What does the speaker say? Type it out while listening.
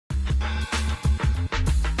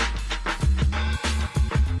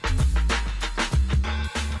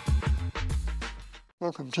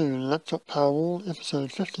Welcome to Laptop Powerwall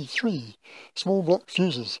episode 53, Small Block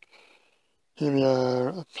Fuses. Here we are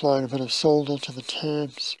applying a bit of solder to the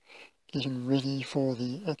tabs, getting ready for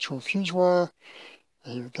the actual fuse wire.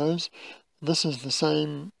 Here it goes. This is the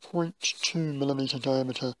same 0.2mm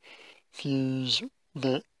diameter fuse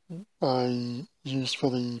that I used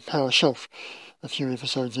for the power shelf a few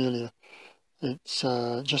episodes earlier. It's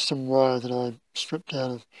just some wire that I stripped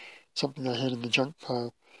out of something I had in the junk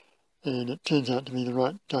pile, and it turns out to be the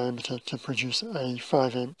right diameter to produce a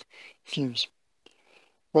 5 amp fuse.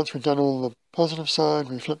 Once we've done all the positive side,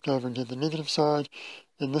 we flipped over and did the negative side.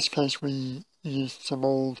 In this case we used some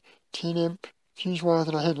old 10 amp fuse wire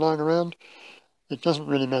that I had lying around. It doesn't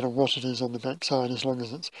really matter what it is on the back side as long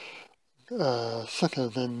as it's thicker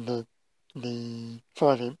than the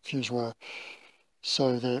 5 amp fuse wire,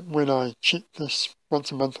 so that when I check this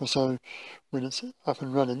once a month or so when it's up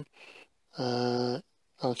and running,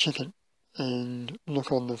 I'll check it and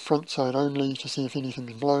look on the front side only to see if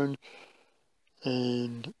anything's blown,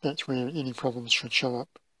 and that's where any problems should show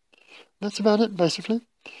up. That's about it basically.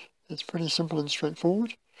 It's pretty simple and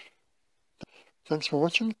straightforward. Thanks for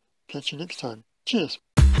watching. Catch you next time. Cheers!